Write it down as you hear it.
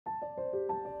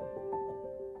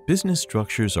Business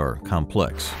structures are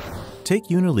complex. Take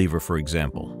Unilever, for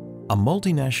example, a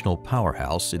multinational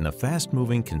powerhouse in the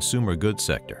fast-moving consumer goods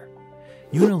sector.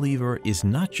 Unilever is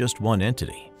not just one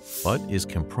entity, but is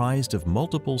comprised of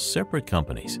multiple separate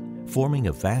companies, forming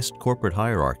a vast corporate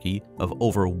hierarchy of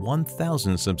over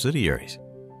 1,000 subsidiaries.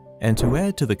 And to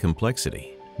add to the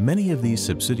complexity, many of these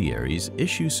subsidiaries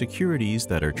issue securities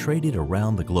that are traded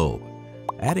around the globe,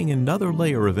 adding another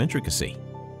layer of intricacy.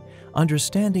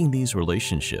 Understanding these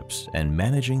relationships and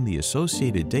managing the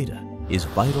associated data is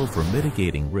vital for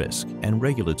mitigating risk and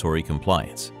regulatory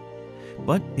compliance.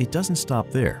 But it doesn't stop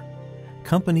there.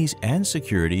 Companies and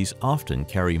securities often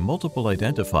carry multiple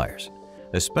identifiers,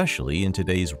 especially in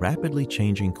today's rapidly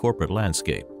changing corporate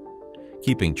landscape.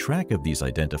 Keeping track of these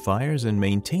identifiers and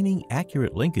maintaining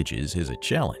accurate linkages is a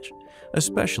challenge,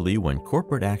 especially when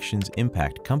corporate actions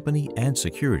impact company and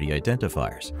security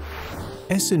identifiers.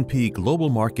 S&P Global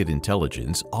Market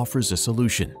Intelligence offers a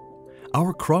solution.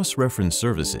 Our cross-reference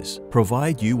services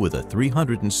provide you with a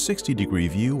 360-degree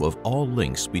view of all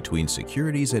links between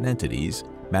securities and entities,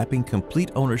 mapping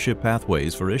complete ownership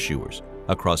pathways for issuers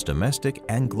across domestic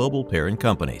and global parent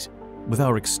companies. With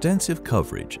our extensive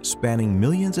coverage spanning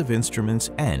millions of instruments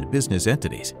and business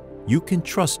entities, you can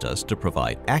trust us to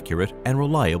provide accurate and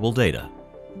reliable data.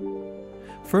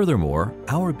 Furthermore,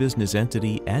 our business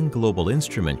entity and global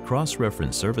instrument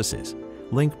cross-reference services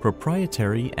link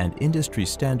proprietary and industry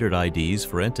standard IDs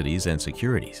for entities and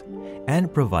securities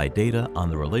and provide data on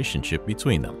the relationship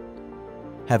between them.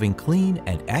 Having clean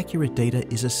and accurate data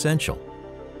is essential.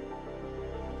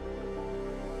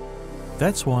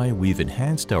 That's why we've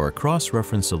enhanced our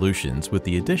cross-reference solutions with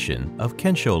the addition of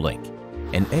Kensho Link,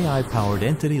 an AI-powered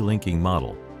entity linking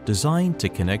model designed to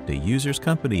connect a user's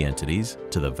company entities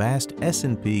to the vast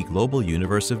S&P Global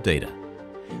universe of data.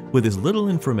 With as little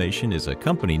information as a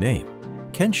company name,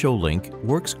 Kensho Link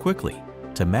works quickly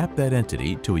to map that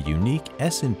entity to a unique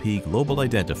S&P Global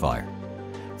identifier.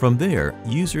 From there,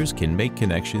 users can make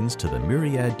connections to the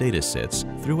myriad datasets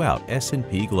throughout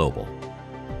S&P Global.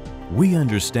 We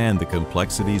understand the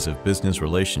complexities of business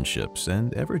relationships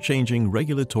and ever-changing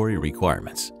regulatory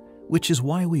requirements, which is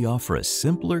why we offer a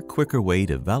simpler, quicker way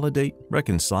to validate,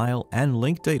 reconcile, and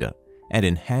link data and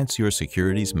enhance your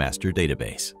securities master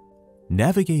database.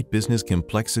 Navigate business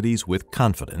complexities with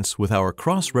confidence with our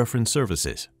cross-reference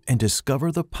services and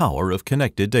discover the power of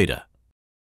connected data.